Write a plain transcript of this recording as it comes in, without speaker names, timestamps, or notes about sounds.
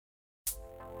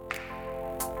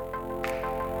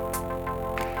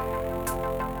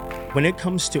when it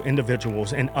comes to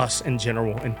individuals and us in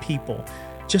general and people,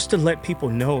 just to let people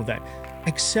know that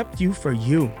accept you for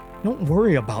you. Don't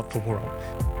worry about the world.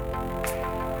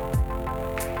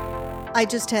 I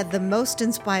just had the most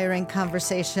inspiring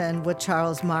conversation with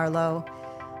Charles Marlow.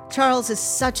 Charles is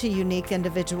such a unique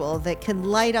individual that can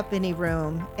light up any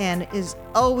room and is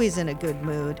always in a good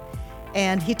mood.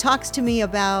 And he talks to me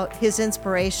about his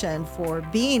inspiration for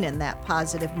being in that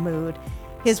positive mood,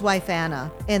 his wife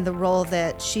Anna, and the role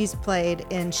that she's played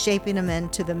in shaping him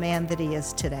into the man that he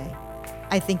is today.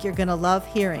 I think you're going to love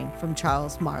hearing from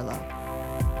Charles Marlow.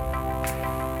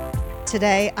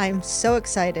 Today, I'm so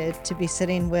excited to be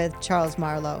sitting with Charles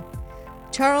Marlow.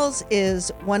 Charles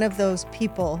is one of those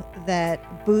people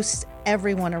that boosts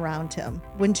everyone around him.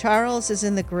 When Charles is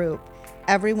in the group,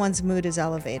 everyone's mood is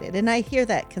elevated, and I hear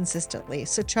that consistently.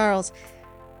 So Charles,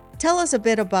 tell us a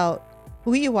bit about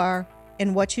who you are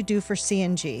and what you do for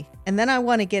C&G. And then I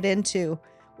want to get into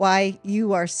why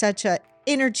you are such an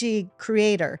energy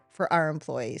creator for our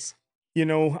employees. You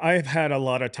know, I've had a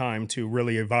lot of time to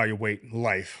really evaluate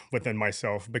life within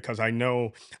myself because I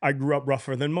know I grew up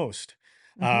rougher than most,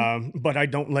 but I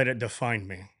don't let it define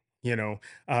me.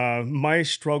 My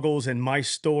struggles and my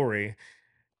story,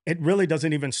 it really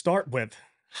doesn't even start with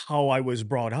how I was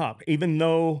brought up, even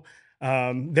though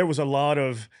there was a lot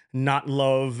of not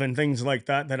love and things like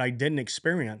that that I didn't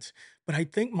experience. But I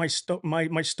think my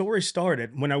story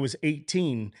started when I was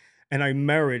 18 and I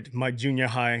married my junior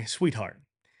high sweetheart.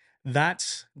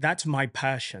 That's my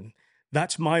passion.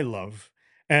 That's my love.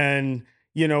 And,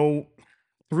 you know,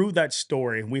 through that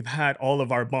story, we've had all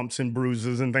of our bumps and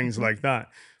bruises and things Mhm. like that,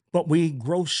 but we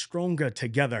grow stronger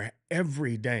together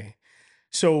every day.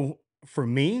 So for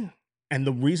me, and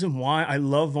the reason why I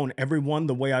love on everyone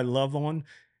the way I love on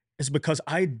is because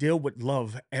I deal with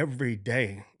love every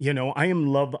day. I am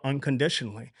loved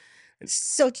unconditionally.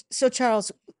 So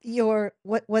Charles,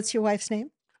 what's your wife's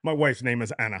name? My wife's name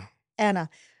is Anna. Anna.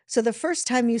 So the first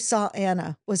time you saw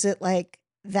Anna, was it like,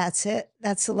 that's it?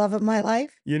 That's the love of my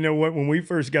life? You know what? When we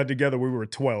first got together, we were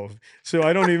 12. So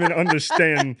I don't even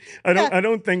understand. I don't Yeah, I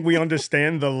don't think we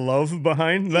understand the love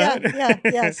behind yeah, that. yeah,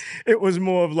 yes. It was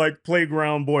more of like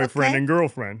playground boyfriend Okay, and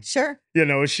girlfriend. sure.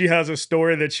 She has a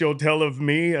story that she'll tell of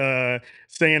me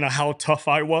saying how tough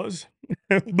I was,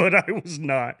 but I was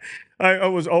not. I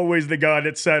was always the guy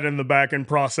that sat in the back and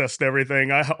processed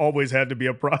everything. I always had to be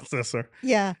a processor.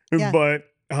 Yeah, yeah. But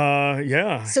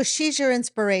yeah, So she's your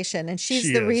inspiration, and she's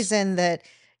she the is. reason that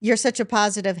you're such a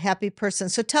positive, happy person.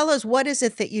 So tell us, what is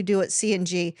it that you do at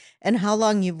C&G and how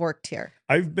long you've worked here?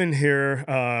 I've been here,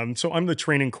 so I'm the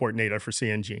training coordinator for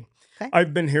CNG. Okay.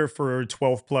 I've been here for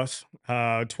 12 plus,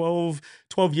 12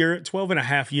 and a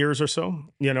half years or so.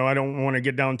 I don't want to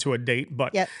get down to a date,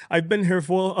 but Yep. I've been here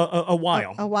for a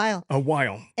while. A while. A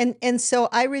while. And so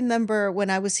I remember when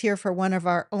I was here for one of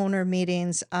our owner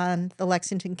meetings on the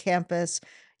Lexington campus,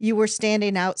 you were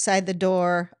standing outside the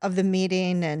door of the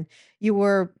meeting and you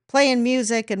were playing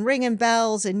music and ringing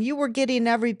bells and you were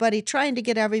trying to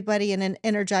get everybody in an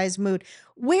energized mood.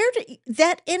 Where did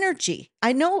that energy?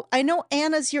 I know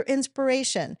Anna's your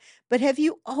inspiration, but have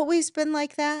you always been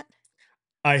like that?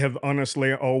 I have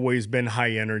honestly always been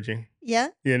high energy. Yeah?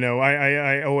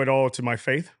 I owe it all to my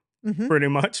faith, Mhm. pretty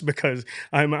much, because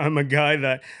I'm a guy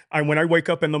that when I wake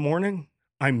up in the morning,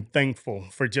 I'm thankful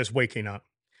for just waking up.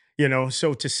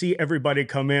 So to see everybody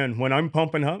come in when I'm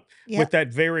pumping up Yeah. with that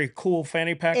very cool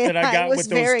fanny pack that I It got was with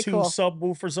those very two cool.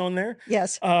 subwoofers on there,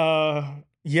 Yes.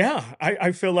 yeah,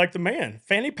 I feel like the man.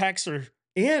 Fanny packs are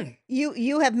in.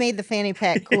 You have made the fanny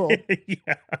pack cool.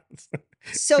 Yeah.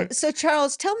 So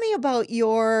Charles, tell me about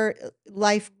your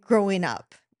life growing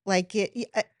up. Like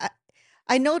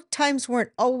I know times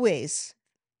weren't always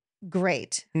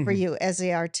great for Mhm. you as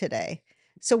they are today.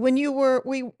 So when you were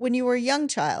a young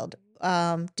child,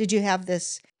 did you have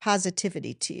this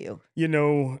positivity to you?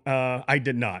 I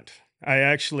did not. I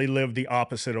actually lived the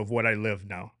opposite of what I live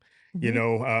now.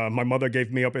 Mhm. My mother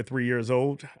gave me up at 3 years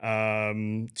old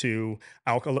to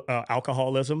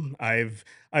alcoholism.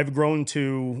 I've grown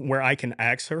to where I can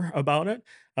ask her about it.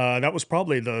 That was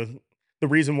probably the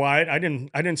reason why I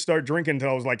didn't start drinking until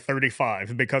I was like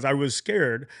 35 because I was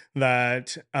scared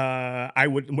that I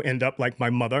would end up like my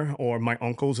mother or my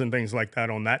uncles and things like that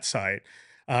on that side.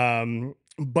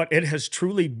 But it has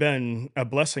truly been a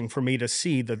blessing for me to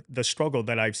see the struggle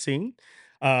that I've seen.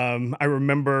 I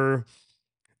remember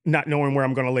not knowing where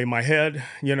I'm going to lay my head.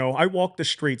 I walk the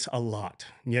streets a lot.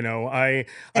 I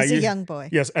As a used young boy.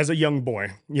 yes, as a young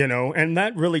boy. And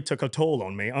that really took a toll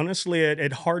on me. Honestly,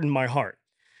 it hardened my heart.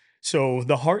 So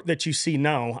the heart that you see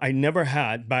now, I never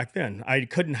had back then. I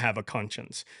couldn't have a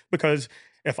conscience because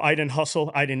if I didn't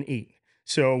hustle, I didn't eat.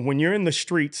 So when you're in the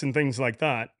streets and things like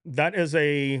that, that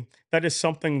is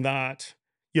something that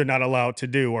you're not allowed to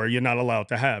do, or you're not allowed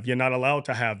to have. You're not allowed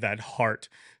to have that heart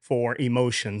for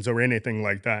emotions or anything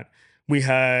like that. We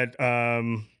had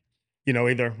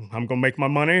either I'm going to make my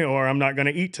money or I'm not going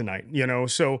to eat tonight,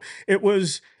 So it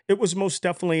was it was most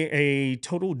definitely a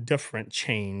total different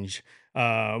change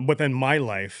within my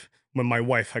life when my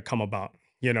wife had come about,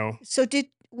 you know. So did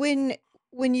when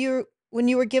you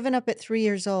were given up at 3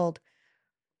 years old,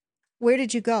 where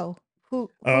did you go? Who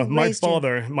raised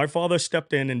you? My father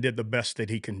stepped in and did the best that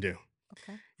he can do.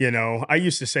 Okay. I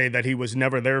used to say that he was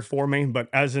never there for me, but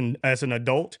as an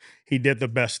adult, he did the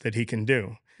best that he can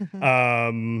do.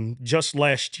 Mhm. Just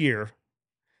last year,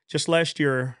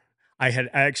 I had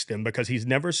asked him because he's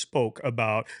never spoke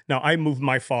about. Now I moved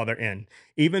my father in,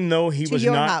 even though he To was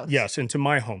your not, house. yes, into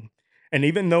my home. And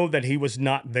even though that he was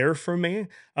not there for me,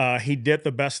 he did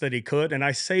the best that he could. And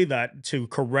I say that to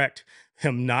correct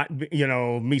him, not,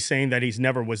 me saying that he's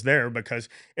never was there, because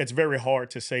it's very hard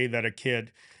to say that a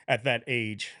kid at that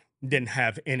age didn't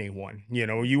have anyone.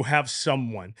 You have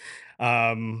someone.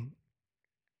 Um,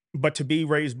 but to be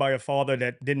raised by a father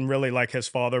that didn't really like his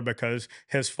father, because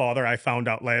his father, I found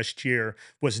out last year,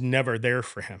 was never there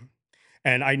for him.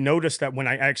 And I noticed that when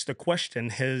I asked the question,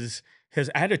 his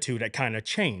attitude had kind of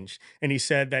changed. And he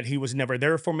said that he was never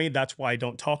there for me. That's why I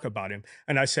don't talk about him.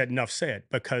 And I said, enough said,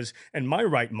 because in my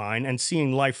right mind and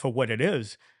seeing life for what it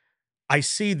is, I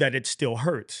see that it still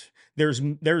hurts.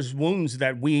 There's wounds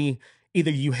that we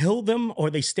either you heal them or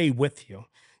they stay with you,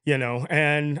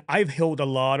 And I've healed a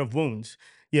lot of wounds,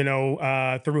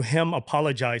 through him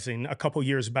apologizing a couple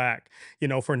years back,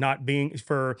 for not being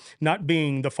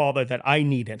the father that I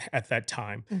needed at that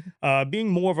time, Mhm. being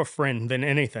more of a friend than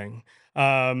anything.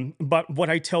 But what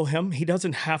I tell him, he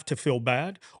doesn't have to feel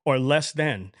bad or less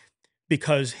than,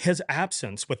 because his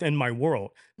absence within my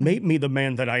world Mhm. made me the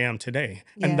man that I am today.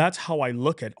 And Yeah. that's how I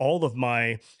look at all of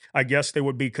my, I guess they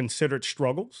would be considered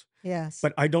struggles, Yes.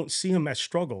 but I don't see them as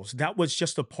struggles. That was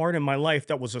just a part in my life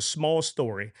that was a small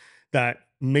story that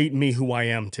made me who I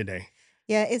am today.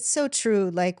 Yeah, it's so true.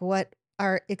 Like what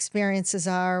our experiences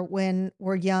are when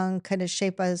we're young kind of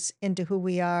shape us into who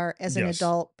we are as an Yes.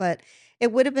 adult. But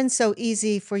it would have been so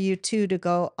easy for you too to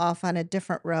go off on a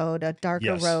different road, a darker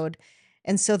Yes. road.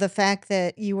 And so the fact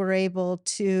that you were able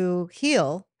to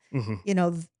heal, Hmm.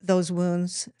 those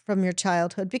wounds from your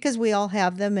childhood, because we all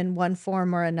have them in one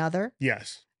form or another.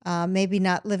 Yes. Maybe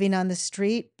not living on the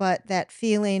street, but that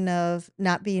feeling of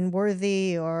not being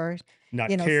worthy or, Not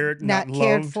cared, not not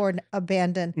cared loved. for and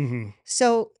abandoned. Hmm.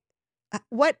 So,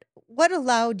 what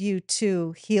allowed you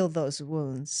to heal those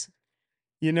wounds?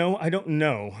 I don't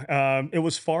know. It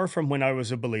was far from when I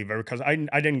was a believer, because I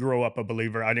didn't grow up a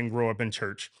believer. I didn't grow up in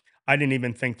church. I didn't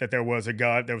even think that there was a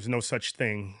God. There was no such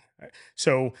thing.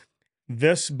 So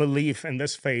this belief and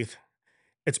this faith,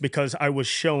 it's because I was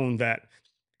shown that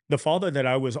the father that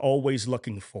I was always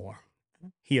looking for,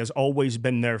 he has always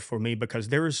been there for me, because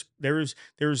there's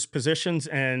positions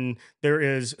and there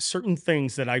is certain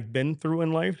things that I've been through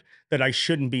in life that I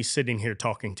shouldn't be sitting here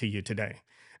talking to you today.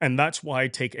 And that's why I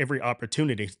take every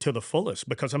opportunity to the fullest,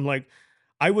 because I'm like,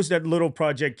 I was that little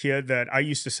project kid that I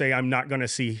used to say I'm not going to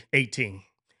see 18.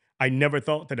 I never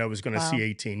thought that I was going to see Wow.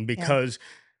 18, Yeah. because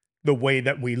the way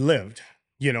that we lived,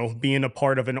 being a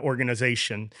part of an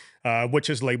organization, which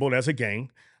is labeled as a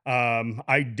gang.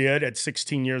 I did at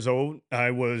 16 years old, I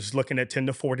was looking at 10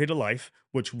 to 40 to life,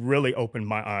 which really opened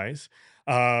my eyes.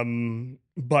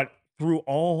 But through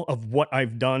all of what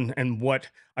I've done and what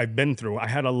I've been through, I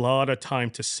had a lot of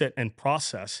time to sit and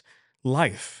process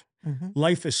life. Mhm.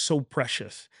 Life is so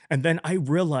precious. And then I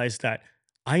realized that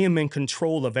I am in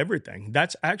control of everything.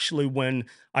 That's actually when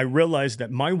I realized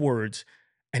that my words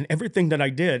and everything that I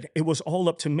did, it was all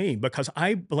up to me, because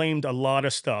I blamed a lot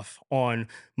of stuff on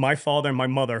my father and my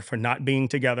mother for not being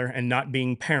together and not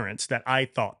being parents that I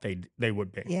thought they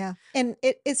would be. Yeah. And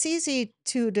it's easy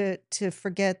to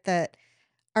forget that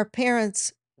our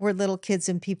parents were little kids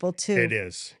and people It too,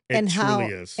 is. It and truly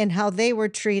how is. they were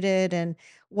treated and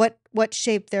what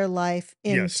shaped their life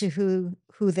into Yes. who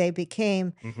they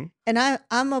became. Hmm. And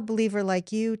I'm a believer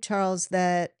like you, Charles,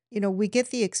 that, we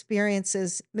get the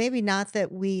experiences, maybe not that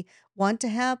we want to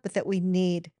have, but that we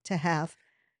need to have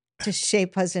to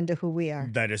shape us into who we are.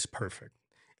 That is perfect.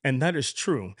 And that is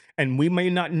true. And we may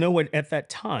not know it at that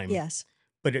time, Yes.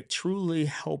 but it truly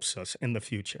helps us in the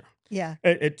future. Yeah.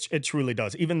 It truly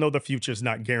does, even though the future is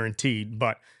not guaranteed,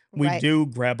 but we Right. do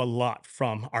grab a lot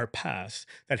from our past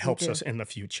that We helps us do. in the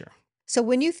future. So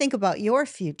when you think about your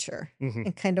future Mhm.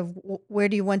 and kind of where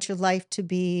do you want your life to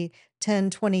be 10,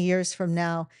 20 years from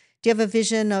now? Do you have a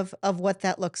vision of what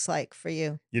that looks like for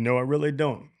you? I really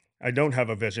don't. I don't have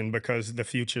a vision because the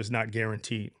future is not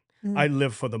guaranteed. Mm. I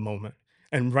live for the moment.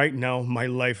 And right now, my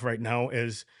life right now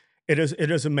is it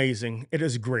is amazing. It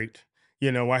is great.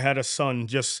 You know, I had a son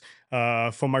just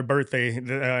for my birthday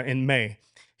in May.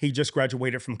 He just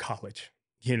graduated from college.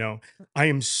 You know, I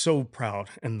am so proud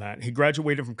in that. He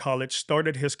graduated from college,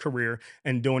 started his career,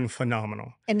 and doing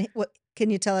phenomenal. And what can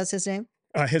you tell us his name?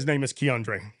 His name is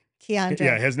Keandre. Yeah,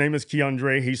 Keandre. his name is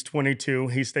Keandre. He's 22.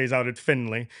 He stays out at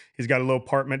Finley. He's got a little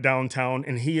apartment downtown,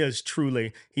 and he is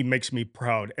truly, he makes me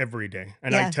proud every day.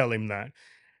 And I Yeah, tell him that.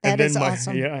 And that then is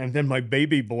awesome. my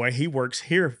baby boy, he works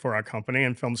here for our company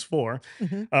and films for.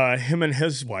 Mhm. Him and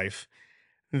his wife,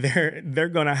 they're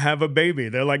gonna have a baby.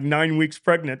 They're like 9 weeks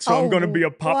pregnant, so I'm gonna be Oh,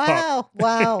 a pop pop. wow,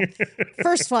 wow.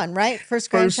 First one, right?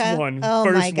 First First grandchild? one, Oh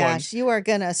my first one. gosh, you are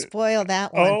gonna spoil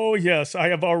that one. Oh, yes. I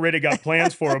have already got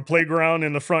plans for a playground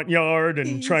in the front yard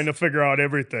and trying to figure out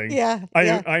everything. Yeah, I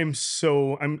yeah. I am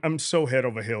so I'm so head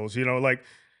over heels, you know, like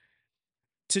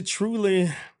to truly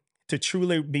to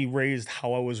truly be raised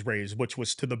how I was raised, which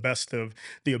was to the best of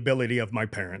the ability of my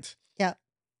parents. Yeah.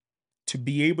 To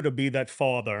be able to be that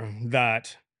father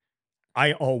that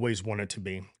I always wanted to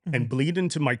be and Mhm, bleed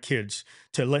into my kids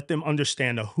to let them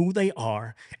understand who they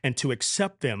are and to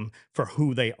accept them for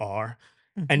who they are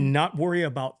mhm, and not worry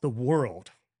about the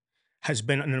world has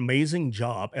been an amazing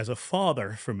job as a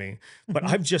father for me, but mhm.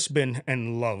 I've just been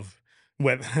in love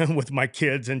with with my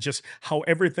kids and just how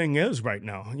everything is right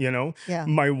now, you know? Yeah.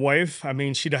 My wife, I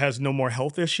mean, she has no more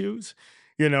health issues,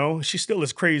 you know? She's still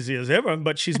as crazy as ever,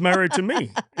 but she's married to me,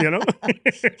 you know?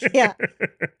 Yeah,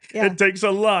 yeah. It takes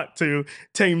a lot to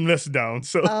tame this down,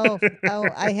 so Oh,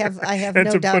 I have and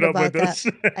no to doubt put up with about that. this.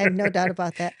 I have no doubt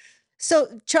about that.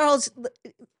 So, Charles,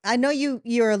 I know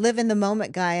you're a live in the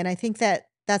moment guy, and I think that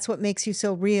that's what makes you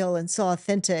so real and so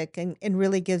authentic and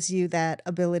really gives you that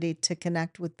ability to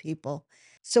connect with people.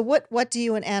 So what do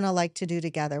you and Anna like to do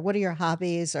together? What are your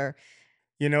hobbies or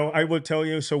You know, I will tell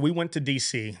you, so we went to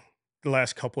DC the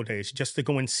last couple of days just to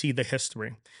go and see the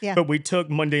history. yeah. But we took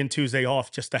Monday and Tuesday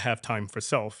off just to have time for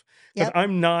self. Because Yep.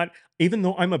 I'm not, even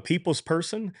though I'm a people's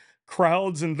person,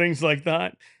 crowds and things like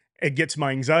that, it gets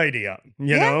my anxiety up,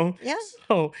 you Yeah, know? yeah,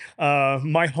 So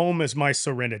my home is my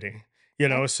serenity, you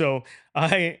yeah, know? So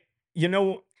I, you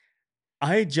know,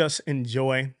 I just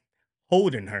enjoy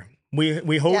holding her.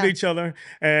 We hold yeah, each other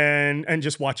and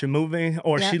just watch a movie,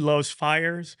 or yeah, she loves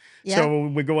fires, yeah. so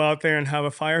we go out there and have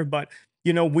a fire. But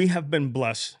you know, we have been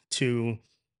blessed to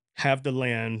have the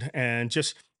land and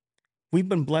just we've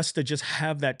been blessed to just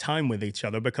have that time with each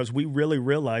other because we really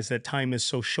realize that time is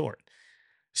so short.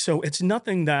 So it's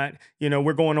nothing that, you know,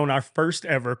 we're going on our first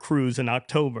ever cruise in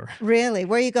October. Really?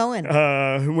 Where are you going?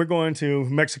 We're going to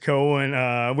Mexico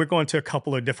and we're going to a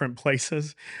couple of different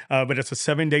places, but it's a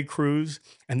 7 day cruise,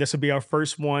 and this will be our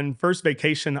first one, first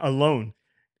vacation alone.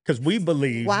 Because we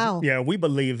believe, Wow. yeah, we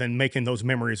believe in making those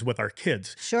memories with our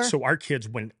kids. Sure. So our kids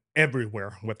went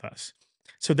everywhere with us.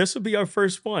 So this will be our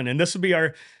first one, and this will be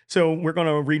our. So we're going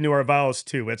to renew our vows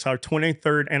too. It's our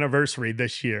 23rd anniversary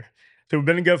this year. So we've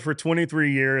been together for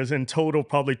 23 years, in total,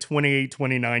 probably 28,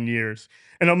 29 years.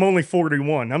 And I'm only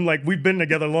 41. I'm like, we've been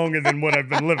together longer than what I've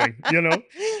been living, you know?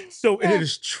 So it Yeah.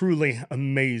 is truly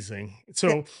amazing. Th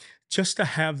So just to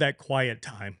have that quiet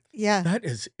time, yeah. that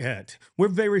is it. We're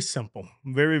very simple,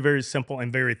 very, very simple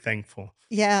and very thankful.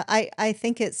 Yeah, I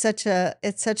think it's such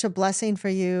a blessing for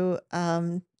you,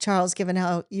 Charles, given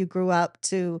how you grew up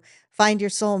to find your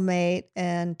soulmate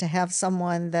and to have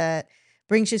someone that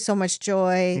brings you so much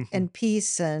joy Mhm. and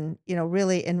peace and,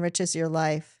 really enriches your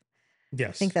life. I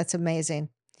think Yes, that's amazing.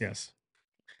 yes.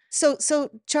 So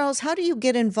Charles, how do you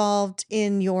get involved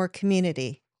in your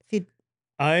community? If you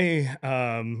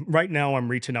Right now I'm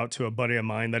reaching out to a buddy of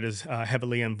mine that is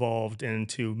heavily involved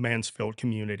into Mansfield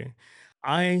community.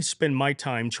 I spend my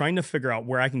time trying to figure out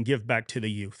where I can give back to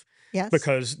the youth Yes,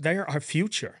 because they're our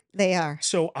future. they are.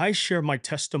 So I share my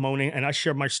testimony and I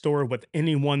share my story with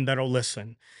anyone that'll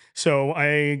listen. So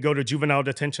I go to juvenile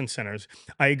detention centers.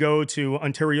 I go to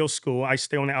Ontario School. I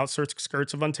stay on the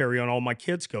outskirts of Ontario, and all my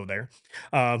kids go there.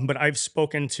 But I've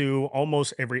spoken to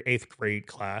almost every eighth grade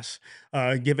class,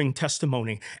 giving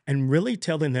testimony and really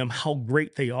telling them how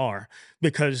great they are.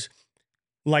 Because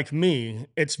like me,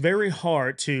 it's very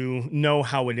hard to know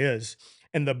how it is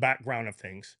in the background of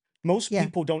things. Most Yeah,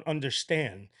 people don't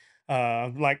understand,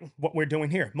 like what we're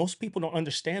doing here. Most people don't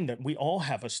understand that we all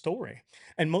have a story.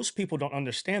 And most people don't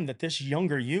understand that this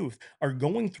younger youth are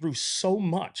going through so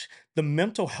much. The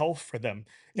mental health for them,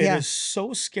 it yeah, is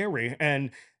so scary.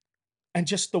 And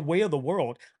just the way of the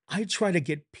world. I try to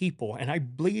get people and I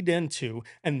bleed into,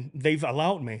 and they've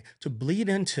allowed me to bleed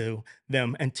into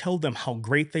them and tell them how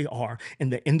great they are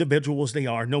and the individuals they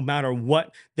are, no matter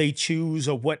what they choose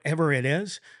or whatever it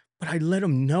is. But I let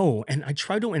them know and I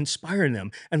try to inspire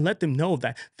them and let them know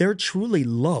that they're truly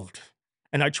loved.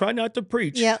 And I try not to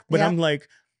preach, Yep, but yep. I'm like,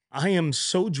 I am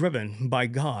so driven by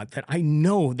God that I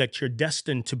know that you're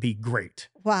destined to be great.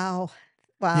 Wow.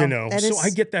 Wow. That So I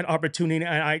is get that opportunity,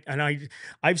 and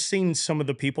I've seen some of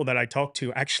the people that I talk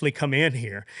to actually come in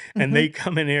here, and mhm, they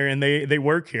come in here and they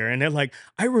work here, and they're like,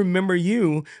 "I remember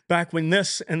you back when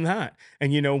this and that."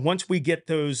 And once we get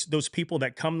those people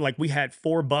that come, like we had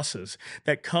 4 buses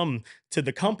that come to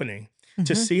the company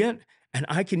to mhm. see it. And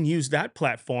I can use that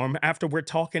platform after we're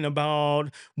talking about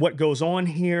what goes on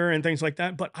here and things like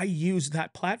that. But I use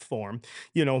that platform,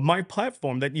 my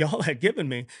platform that y'all had given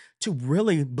me to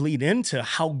really bleed into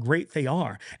how great they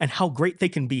are and how great they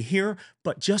can be here,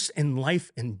 but just in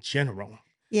life in general.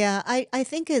 Yeah, I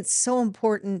think it's so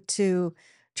important to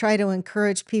try to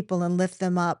encourage people and lift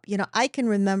them up. I can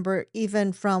remember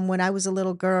even from when I was a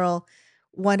little girl,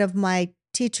 one of my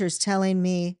teachers telling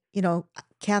me,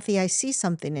 Kathy, I see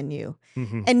something in you.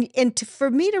 Hmm. And for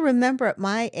me to remember at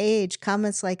my age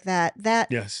comments like that,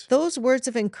 Yes. those words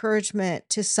of encouragement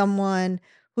to someone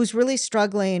who's really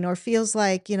struggling or feels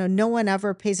like, no one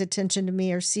ever pays attention to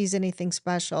me or sees anything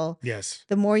special, Yes.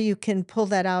 the more you can pull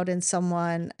that out in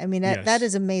someone. I mean, that Yes.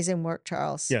 is amazing work,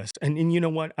 Charles. Yes, and you know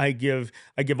what? I give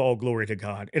all glory to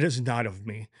God. It is not of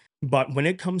me. But when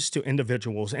it comes to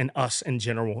individuals and us in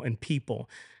general and people,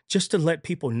 just to let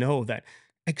people know that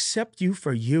accept you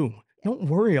for you. Don't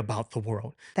worry about the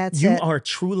world. That's You it. are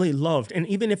truly loved. And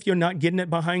even if you're not getting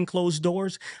it behind closed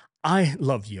doors, I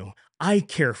love you. I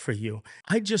care for you.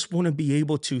 I just want to be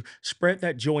able to spread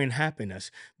that joy and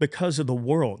happiness because of the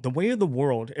world. The way of the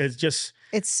world is just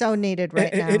It's so needed it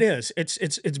right it now. is.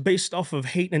 It's based off of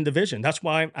hate and division. That's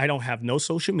why I don't have no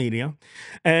social media,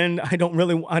 and I don't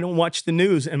watch the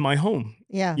news in my home,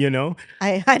 Yeah. you know?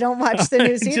 I don't watch the I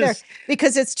news either just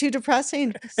because it's too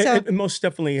depressing. So, it most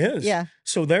definitely is. yeah.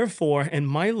 So therefore, in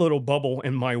my little bubble,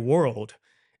 in my world,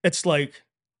 it's like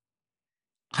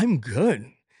I'm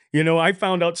good. I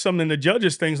found out something the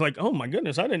judges things like, "Oh my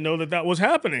goodness, I didn't know that that was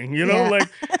happening," Yeah. like,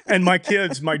 and my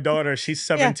kids, my daughter, she's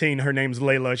Yeah. 17, her name's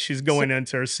Layla, she's Sure. going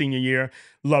into her senior year,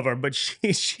 love her, but she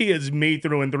is me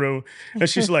through and through, and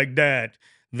she's like, "Dad,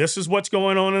 this is what's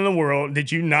going on in the world.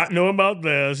 Did you not know about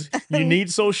this? You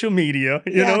need social media,"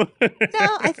 Yeah.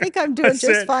 No, I think I'm I doing just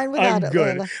said, fine without "I'm it,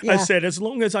 good." Layla. I Yeah. said, "As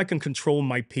long as I can control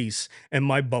my peace and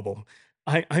my bubble,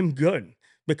 I'm good."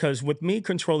 Because with me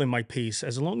controlling my peace,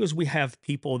 as long as we have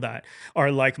people that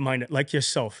are like-minded, like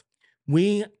yourself,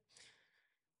 we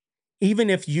even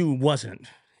if you wasn't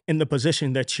in the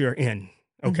position that you're in,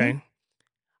 Mhm. okay,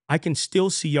 I can still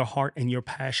see your heart and your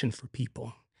passion for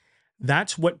people.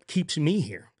 That's what keeps me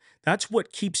here. That's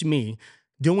what keeps me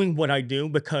doing what I do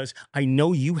because I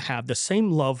know you have the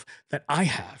same love that I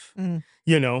have. Mm.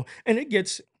 And it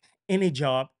gets any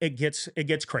job, it gets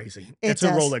crazy. It It's a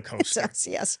does. roller It coaster. does,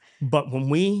 yes. But when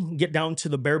we get down to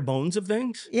the bare bones of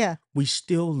things, Yeah, we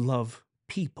still love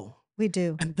people. we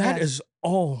do. And that Yes. is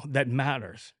all that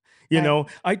matters. I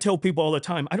I tell people all the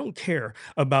time, I don't care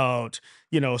about,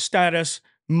 status,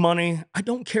 money. I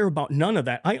don't care about none of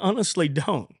that. I honestly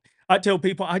don't. I tell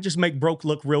people I just make broke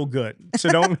look real good. So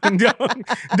don't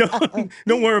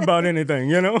don't worry about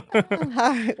anything.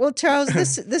 Alright. Well, Charles,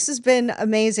 this has been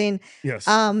amazing. Yes.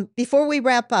 Before we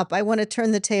wrap up, I wanna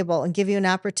turn the table and give you an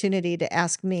opportunity to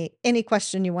ask me any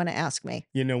question you wanna ask me.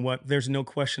 You know what? There's no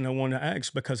question I want to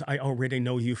ask because I already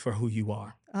know you for who you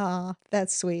are. Aw,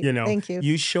 that's sweet. Thank you.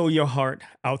 You show your heart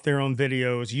out there on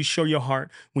videos. You show your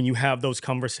heart when you have those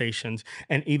conversations,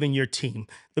 and even your team,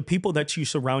 the people that you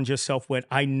surround yourself with.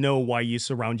 I know why you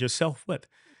surround yourself with.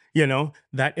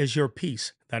 That is your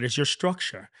piece, that is your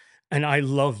structure. And I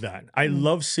love that. I Mm.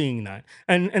 love seeing that.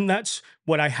 And that's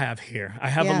what I have here. I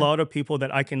have a Yeah. lot of people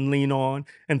that I can lean on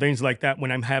and things like that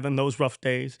when I'm having those rough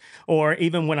days, or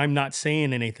even when I'm not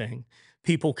saying anything.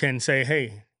 People can say,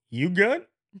 "Hey, you good?"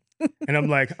 And I'm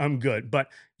like, I'm good. But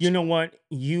you know what?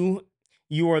 You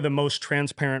are the most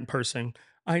transparent person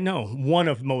I know. One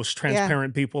of most Yeah.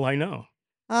 transparent people I know.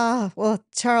 Ah, well,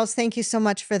 Charles, thank you so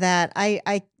much for that.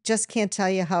 I just can't tell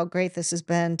you how great this has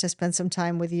been to spend some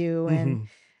time with you, and Mhm.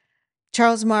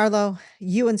 Charles Marlow,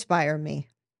 you inspire me.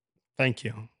 Thank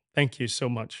you. Thank you so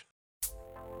much.